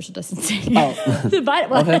not about social distancing. Oh. The butt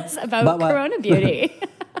was about Corona beauty.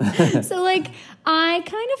 So, like, I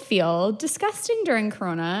kind of feel disgusting during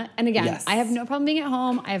Corona. And again, I have no problem being at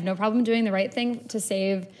home. I have no problem doing the right thing to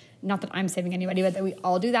save, not that I'm saving anybody, but that we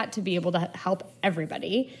all do that to be able to help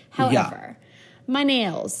everybody. However, my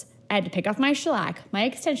nails, I had to pick off my shellac. My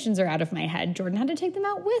extensions are out of my head. Jordan had to take them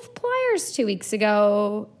out with pliers 2 weeks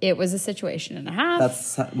ago. It was a situation and a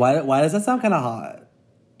half. Why does that sound kind of hot?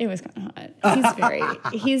 It was kind of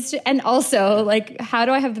hot. And also, like, how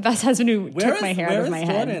do I have the best husband who took my hair out of my head?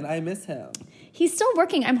 Where is Jordan? I miss him. He's still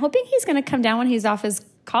working. I'm hoping he's going to come down when he's off his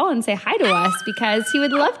call and say hi to us, because he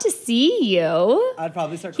would love to see you. I'd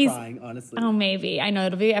probably start crying, honestly. Oh, maybe. I know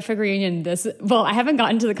it'll be epic reunion. I haven't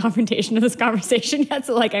gotten to the confrontation of this conversation yet,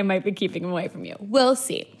 so like I might be keeping him away from you. We'll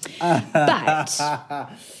see. But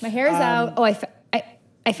my hair is out. Oh,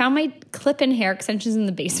 I found my clip-in hair extensions in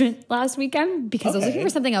the basement last weekend because I was looking for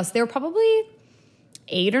something else. They were probably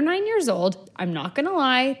 8 or 9 years old. I'm not going to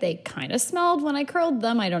lie. They kind of smelled when I curled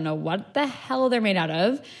them. I don't know what the hell they're made out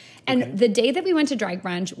of. And the day that we went to drag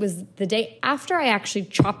brunch was the day after I actually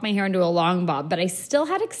chopped my hair into a long bob, but I still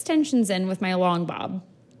had extensions in with my long bob.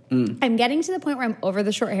 I'm getting to the point where I'm over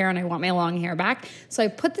the short hair and I want my long hair back. So I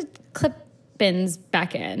put the clip-ins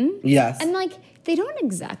back in. Yes. And like, they don't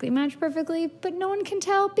exactly match perfectly, but no one can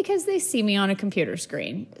tell because they see me on a computer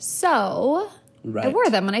screen. So I wore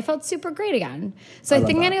them and I felt super great again. So I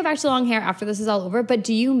think I'm going to go back to long hair after this is all over. But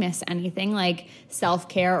do you miss anything like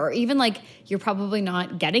self-care, or even like you're probably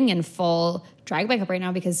not getting in full drag makeup right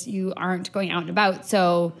now because you aren't going out and about.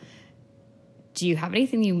 So do you have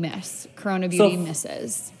anything you miss? Corona Beauty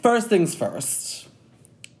misses. First things first.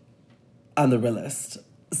 On the real list.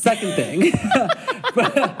 Second thing.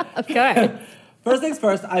 Okay. First things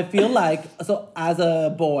first, I feel like, so as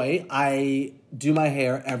a boy, I do my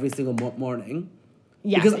hair every single morning.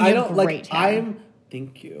 Yeah, because I don't great hair.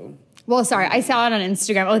 Thank you. Well, sorry, I saw it on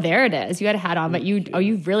Instagram. Oh, there it is. You had a hat on, but you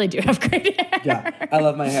really do have great hair. Yeah, I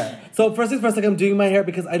love my hair. So first things first, like I'm doing my hair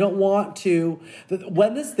because I don't want to.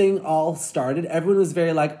 When this thing all started, everyone was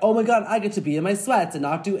very like, oh my God, I get to be in my sweats and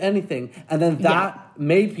not do anything. And then that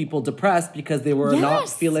made people depressed because they were not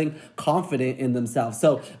feeling confident in themselves.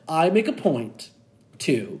 So I make a point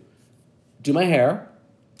to do my hair.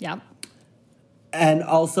 Yep. And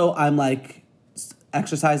also I'm like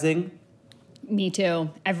exercising. Me too.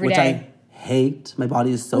 Every day. Which I hate. My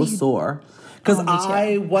body is so sore. Because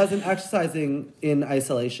I wasn't exercising in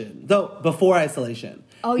isolation. Though, before isolation.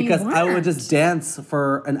 Oh, because you I would weren't. just dance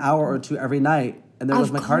for an hour or two every night and there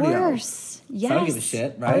was my cardio. Of course. Yes. So I don't give a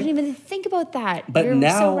shit, right? I didn't even think about that. But You're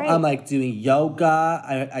now so right. I'm like doing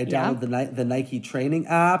yoga. I downloaded the Nike training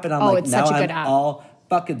app, and I'm like, it's now such a I'm good app. all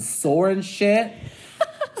fucking sore and shit.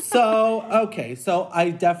 So I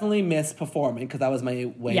definitely miss performing because that was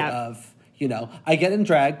my way of, I get in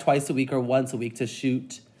drag twice a week or once a week to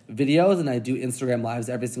shoot videos, and I do Instagram lives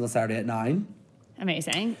every single Saturday at 9.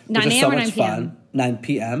 Amazing. Which 9 is so a.m. or much 9 p.m.? fun. 9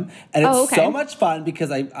 p.m. And it's okay. so much fun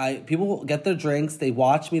because I people get their drinks, they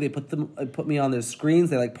watch me, they put me on their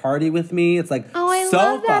screens, they like party with me. It's like I so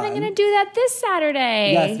love that. fun. I'm gonna do that this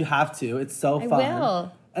Saturday. Yes, you have to. It's so fun. I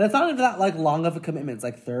will. And it's not even that like long of a commitment. It's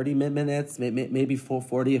like 30 minutes, maybe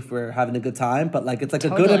 40 if we're having a good time. But like it's like a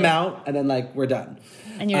good amount, and then like we're done.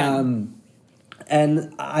 And you're done.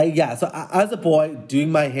 And so as a boy,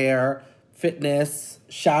 doing my hair, fitness,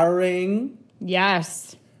 showering.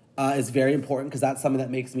 Yes. Is very important because that's something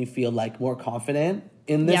that makes me feel like more confident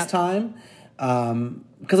in this time.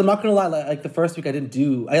 Because I'm not gonna lie, like the first week I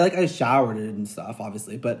showered it and stuff,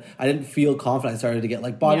 obviously, but I didn't feel confident. I started to get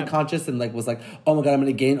like body conscious and like was like, oh my God, I'm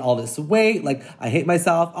gonna gain all this weight. Like I hate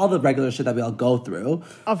myself, all the regular shit that we all go through.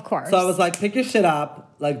 Of course. So I was like, pick your shit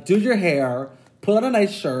up, like do your hair, put on a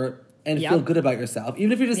nice shirt, and feel good about yourself.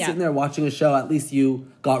 Even if you're just sitting there watching a show, at least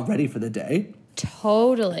you got ready for the day.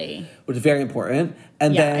 Totally. Which is very important.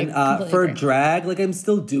 And then for agree. drag, like I'm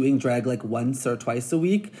still doing drag like once or twice a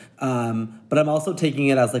week. But I'm also taking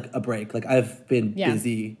it as like a break. Like I've been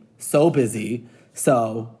busy, so busy.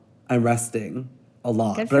 So I'm resting a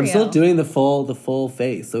lot. But I'm still doing the full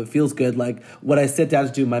face. So it feels good. Like when I sit down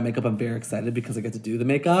to do my makeup, I'm very excited because I get to do the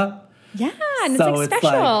makeup. Yeah, and it's like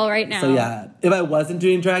special right now. So yeah, if I wasn't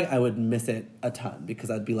doing drag, I would miss it a ton because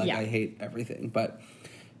I'd be like, I hate everything. But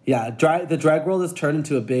yeah, the drag world has turned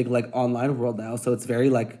into a big like online world now. So it's very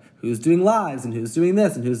like who's doing lives and who's doing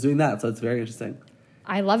this and who's doing that. So it's very interesting.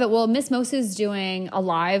 I love it. Well, Miss Mosa's doing a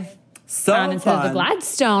live instead of the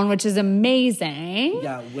Gladstone, which is amazing.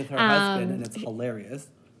 Yeah, with her husband, and it's hilarious.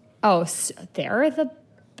 Oh, they're the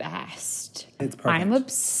best. It's perfect. I'm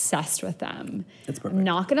obsessed with them. It's perfect. I'm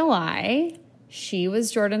not gonna lie. She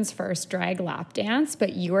was Jordan's first drag lap dance,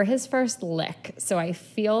 but you were his first lick. So I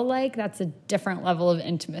feel like that's a different level of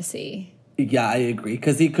intimacy. Yeah, I agree.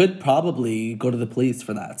 Because he could probably go to the police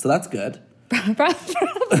for that. So that's good.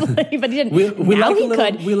 Probably, but he didn't. We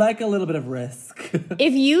like a little bit of risk.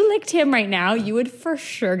 If you licked him right now, you would for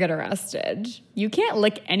sure get arrested. You can't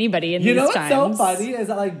lick anybody in these times. You know what's so funny is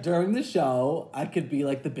that like during the show, I could be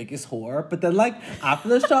like the biggest whore, but then like after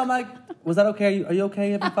the show, I'm like, was that okay? Are you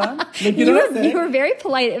okay? Having fun? Like, you were very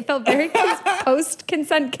polite. It felt very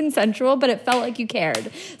post-consent consensual, but it felt like you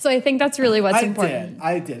cared. So I think that's really what's important.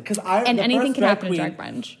 I did. And anything can happen in drag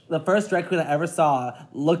brunch. The first drag queen I ever saw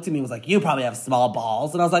looked at me and was like, you probably have small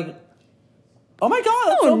balls. And I was like, oh my God,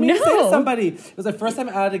 that's so mean to say to somebody. It was the first time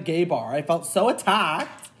at a gay bar. I felt so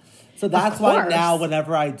attacked. So that's why now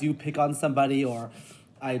whenever I do pick on somebody or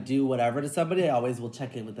I do whatever to somebody, I always will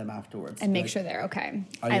check in with them afterwards. And make sure they're okay.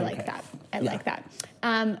 I like that. I like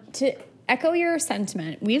that. To echo your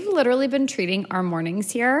sentiment, we've literally been treating our mornings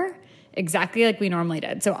here exactly like we normally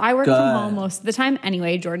did. So I work from home most of the time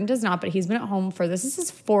anyway. Jordan does not, but he's been at home this is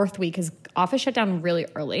his 4th week. His office shut down really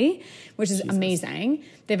early, which is amazing.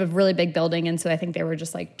 They have a really big building, and so I think they were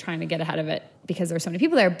just like trying to get ahead of it because there were so many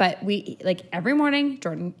people there. But we, like every morning,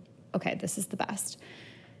 Jordan, okay, this is the best.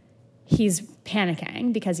 He's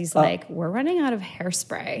panicking because he's like, we're running out of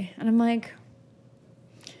hairspray. And I'm like,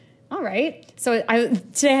 all right. So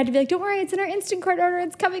today I had to be like, don't worry, it's in our instant cart order.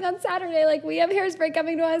 It's coming on Saturday. Like, we have hairspray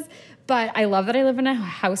coming to us. But I love that I live in a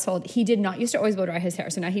household. He did not used to always blow dry his hair.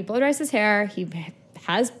 So now he blow dries his hair. He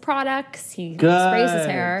has products. He sprays his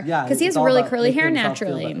hair. Yeah. Because he has really curly hair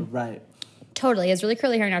naturally. Right. Totally. He has really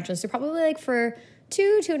curly hair naturally. So probably like for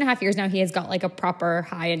 2.5 years now, he has got like a proper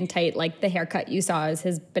high and tight, like the haircut you saw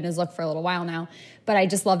has been his look for a little while now. But I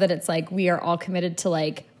just love that it's like we are all committed to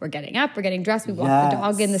like, we're getting up, we're getting dressed, we walk the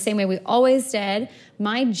dog in the same way we always did.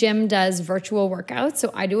 My gym does virtual workouts.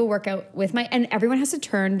 So I do a workout with and everyone has to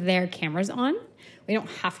turn their cameras on. We don't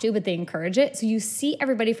have to, but they encourage it. So you see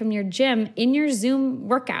everybody from your gym in your Zoom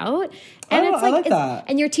workout. And I like that.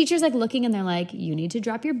 And your teacher's like looking and they're like, you need to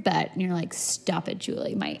drop your butt. And you're like, stop it,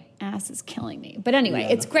 Julie. My ass is killing me. But anyway,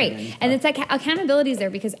 it's great. And it's like accountability is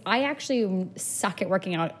there because I actually suck at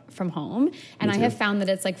working out from home. And I have found that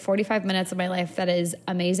it's like 45 minutes of my life that is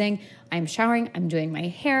amazing. I'm showering. I'm doing my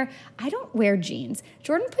hair. I don't wear jeans.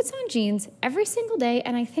 Jordan puts on jeans every single day.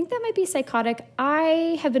 And I think that might be psychotic.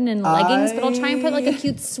 I have been in leggings, but I'll try and put like a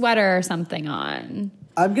cute sweater or something on.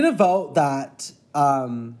 I'm going to vote that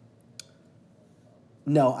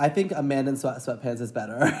No, I think Amanda in sweatpants is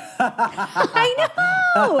better. I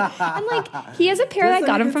know. And like he has a pair that I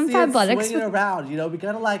got him from Fabletics. Swinging around, you know, we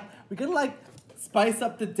gotta spice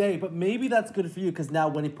up the day, but maybe that's good for you because now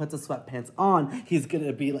when he puts the sweatpants on, it's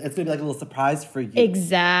gonna be like a little surprise for you.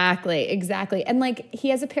 Exactly. And like he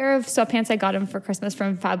has a pair of sweatpants I got him for Christmas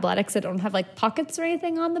from Fabletics that don't have like pockets or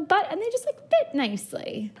anything on the butt, and they just like fit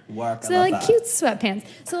nicely. So they're like cute sweatpants.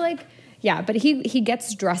 So like. Yeah, but he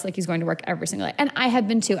gets dressed like he's going to work every single day. And I have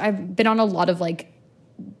been too. I've been on a lot of like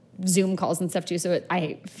Zoom calls and stuff too, so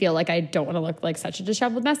I feel like I don't want to look like such a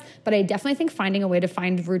disheveled mess. But I definitely think finding a way to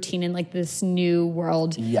find routine in like this new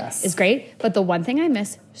world is great. But the one thing I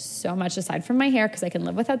miss so much, aside from my hair, because I can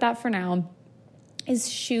live without that for now, is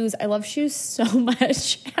shoes. I love shoes so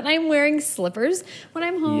much. And I'm wearing slippers when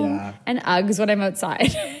I'm home and Uggs when I'm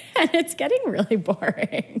outside. And it's getting really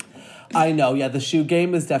boring. I know, yeah. The shoe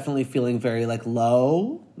game is definitely feeling very like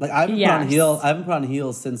low. Like I haven't put on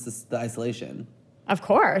heels since the isolation. Of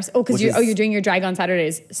course. Oh, because you're doing your drag on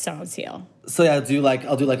Saturdays, so it's heel. So yeah, I'll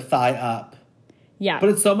do like thigh up. Yeah. But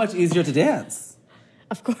it's so much easier to dance.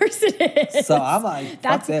 Of course it is. So I'm like,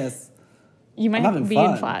 fuck this. You might be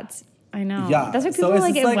in flats. I know. Yeah. That's why people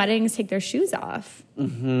like at weddings take their shoes off.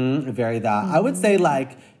 Mm-hmm. Very that. I would say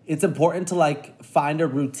like it's important to like find a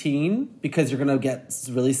routine because you're gonna get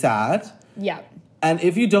really sad. Yeah. And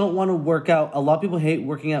if you don't want to work out, a lot of people hate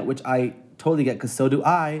working out, which I totally get because so do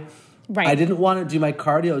I. Right. I didn't want to do my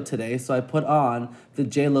cardio today, so I put on the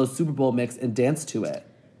J-Lo Super Bowl mix and danced to it.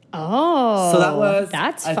 Oh. So that was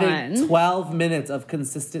I think 12 minutes of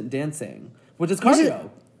consistent dancing, which is cardio.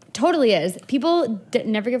 Totally is. People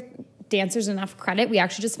never give dancers enough credit. We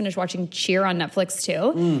actually just finished watching Cheer on Netflix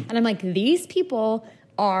too. And I'm like, these people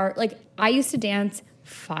are like, I used to dance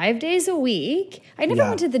 5 days a week. I never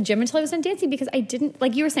went to the gym until I was done dancing because I didn't,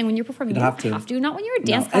 like you were saying, when you're performing, you don't have to. Not when you're a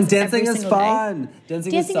dance class. And dancing is fun. Day.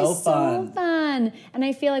 Dancing is so fun. And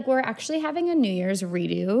I feel like we're actually having a New Year's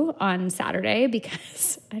redo on Saturday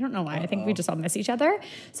because I don't know why. I think we just all miss each other.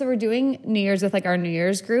 So we're doing New Year's with like our New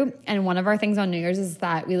Year's group. And one of our things on New Year's is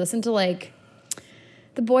that we listen to like,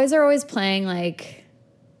 the boys are always playing like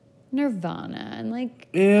Nirvana and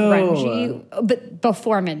like grungy, but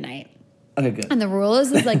before midnight. Okay, good. And the rule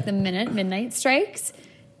is like the minute midnight strikes,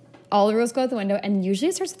 all the rules go out the window. And usually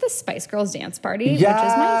it starts with the Spice Girls dance party, which is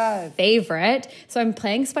my favorite. So I'm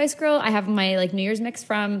playing Spice Girl. I have my like New Year's mix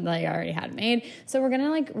from that I already had made. So we're going to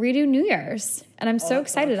like redo New Year's. And I'm so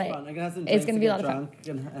excited. It's going to be a lot of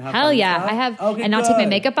fun. Hell yeah. I have, and not take my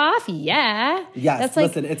makeup off. Yeah. Yes. That's like,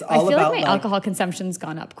 listen, it's all I feel about like my alcohol consumption's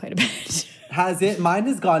gone up quite a bit. Has it? Mine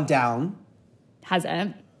has gone down. Has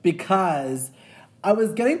it? Because I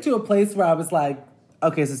was getting to a place where I was like,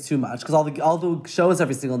 okay, this is too much. Because all the shows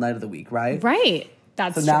every single night of the week, right? Right.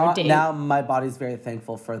 That's so now my body's very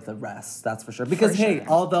thankful for the rest. That's for sure. Because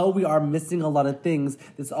although we are missing a lot of things,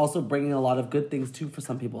 it's also bringing a lot of good things too for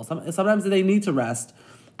some people. Sometimes they need to rest.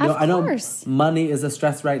 I know money is a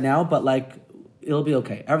stress right now, but like it'll be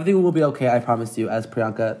okay. Everything will be okay. I promise you. As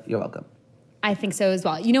Priyanka, you're welcome. I think so as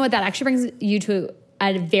well. You know what? That actually brings you to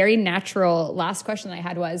a very natural last question that I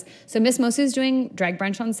had was, so Miss Mosu is doing drag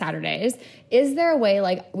brunch on Saturdays. Is there a way,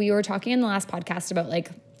 like we were talking in the last podcast about like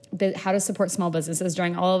how to support small businesses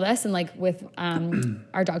during all of this, and like with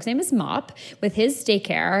our dog's name is Mop. With his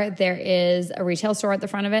daycare, there is a retail store at the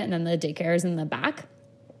front of it, and then the daycare is in the back.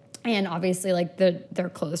 And obviously, like they're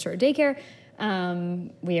closed to our daycare.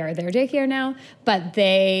 We are their daycare now, but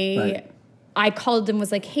I called and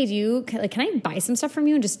was like, hey, can I buy some stuff from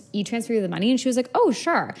you and just e-transfer you the money? And she was like, oh,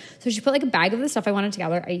 sure. So she put like a bag of the stuff I wanted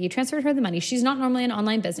together. I e-transferred her the money. She's not normally an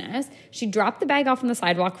online business. She dropped the bag off on the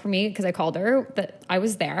sidewalk for me because I called her that I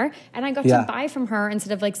was there, and I got to buy from her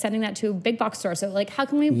instead of like sending that to a big box store. So like, how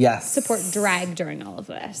can we support drag during all of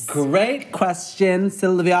this? Great question,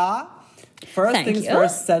 Sylvia.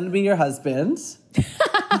 First, send me your husband.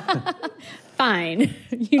 Fine.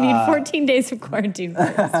 You need 14 days of quarantine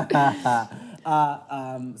first.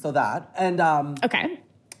 So that. And okay.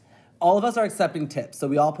 All of us are accepting tips. So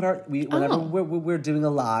we all put whenever we're doing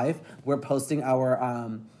a live, we're posting our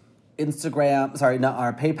our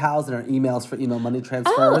PayPals and our emails for email money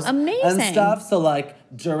transfers and stuff. So like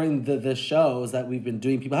during the shows that we've been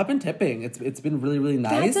doing, people have been tipping. It's been really, really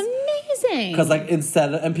nice. That's amazing. Because like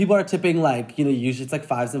and people are tipping like, usually it's like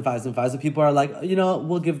 5s and 5s and 5s. And people are like,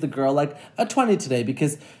 we'll give the girl like a 20 today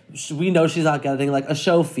because we know she's not getting like a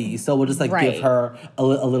show fee, so we'll just like Right. give her a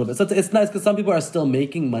little bit. So it's nice because some people are still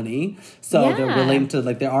making money, so they're Yeah. willing to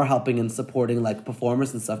like they are helping and supporting like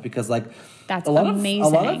performers and stuff because like That's a lot amazing.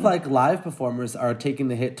 of like live performers are taking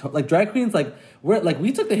the hit. Like drag queens, like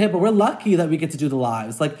we took the hit, but we're lucky that we get to do the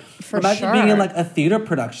lives. Like For imagine being in sure. like a theater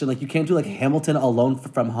production, like you can't do like Hamilton alone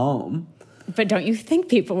from home. But don't you think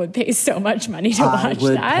people would pay so much money to I watch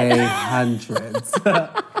would that? pay hundreds.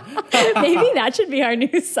 Maybe that should be our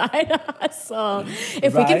new side hustle.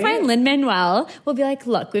 If we can Right? find Lin-Manuel, we'll be like,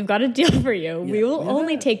 look, we've got a deal for you. We will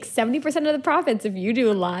only take 70% of the profits if you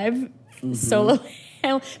do a live solo.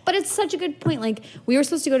 But it's such a good point. Like, we were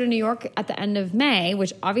supposed to go to New York at the end of May,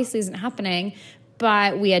 which obviously isn't happening.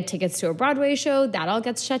 But we had tickets to a Broadway show. That all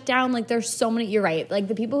gets shut down. Like, there's so many. You're right. Like,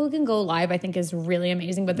 the people who can go live, I think, is really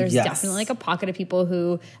amazing. But there's Yes. definitely, like, a pocket of people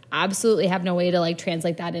who absolutely have no way to, like,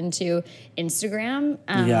 translate that into Instagram.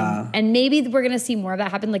 Yeah. And maybe we're going to see more of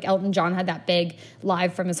that happen. Like, Elton John had that big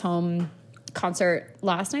live from his home concert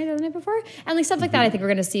last night or the night before, and like stuff like that I think we're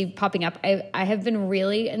going to see popping up. I have been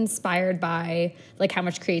really inspired by like how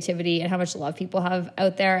much creativity and how much love people have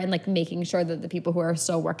out there, and like making sure that the people who are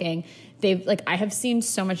still working, they've like, I have seen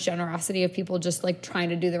so much generosity of people just like trying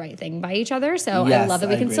to do the right thing by each other. So I Yes, love that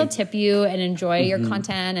we I can agree. still tip you and enjoy your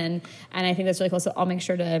content, and I think that's really cool. So I'll make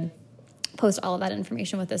sure to post all of that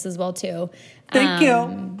information with this as well too. Thank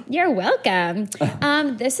you. You're welcome.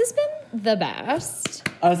 This has been the best.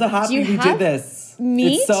 I'm so Do happy you we have- did this.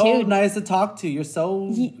 Me it's so too. nice to talk to you.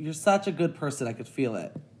 You're such a good person. I could feel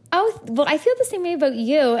it. Oh, well, I feel the same way about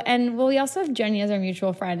you. And well, we also have Jenny as our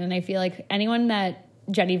mutual friend. And I feel like anyone that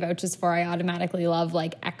Jenny vouches for, I automatically love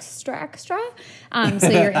like extra. So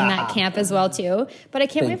you're in that camp as well too. But I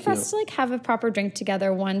can't Thank wait for you. us to like have a proper drink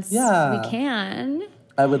together once Yeah. we can.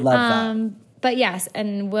 I would love that. But yes,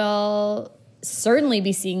 and we'll certainly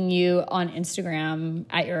be seeing you on Instagram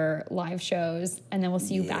at your live shows, and then we'll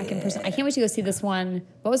see you back in person. I can't wait to go see this one.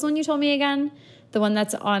 What was the one you told me again? The one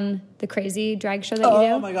that's on the crazy drag show that you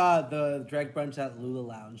do? Oh my God, the drag brunch at Lula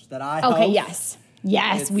Lounge that I Okay, host.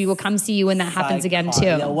 yes, we will come see you when that happens again too.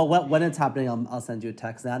 Yeah, well, when it's happening, I'll send you a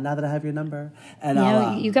text now that I have your number. And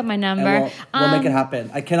Yeah, you got my number. and we'll make it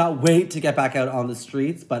happen. I cannot wait to get back out on the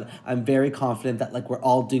streets, but I'm very confident that like we're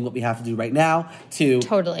all doing what we have to do right now to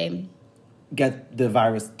Totally. get the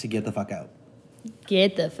virus to get the fuck out.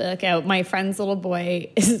 Get the fuck out. My friend's little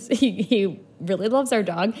boy he really loves our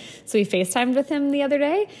dog. So we FaceTimed with him the other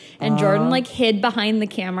day, and Jordan like hid behind the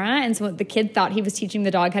camera, and so the kid thought he was teaching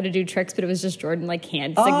the dog how to do tricks, but it was just Jordan like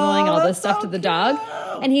hand signaling all this that's stuff so to the dog.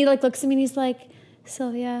 cute. And he like looks at me and he's like,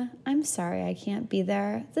 Sylvia, I'm sorry I can't be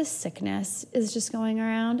there. This sickness is just going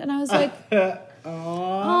around. And I was like,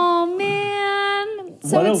 oh man.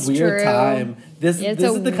 So what a it's weird true. time. This It's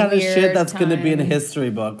is a the kind of shit weird that's going to be in time. history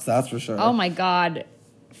books, that's for sure. Oh my God,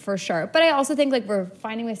 for sure. But I also think like we're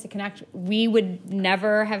finding ways to connect. We would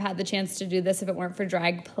never have had the chance to do this if it weren't for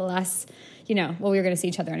drag plus, we were going to see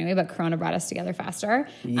each other anyway, but Corona brought us together faster.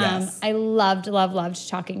 Yes. I loved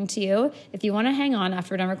talking to you. If you want to hang on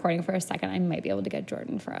after we're done recording for a second, I might be able to get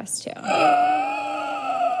Jordan for us too.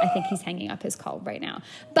 I think he's hanging up his call right now.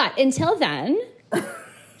 But until then,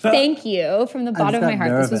 thank you from the bottom of my got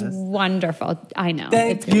heart. This was nervous. wonderful. I know.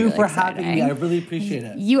 Thank It's gonna be you really for having me. exciting. I really appreciate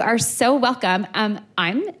it. You are so welcome.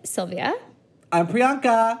 I'm Sylvia, I'm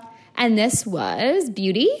Priyanka. and this was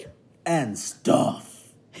Beauty. And stuff.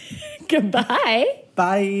 Goodbye.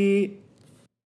 Bye.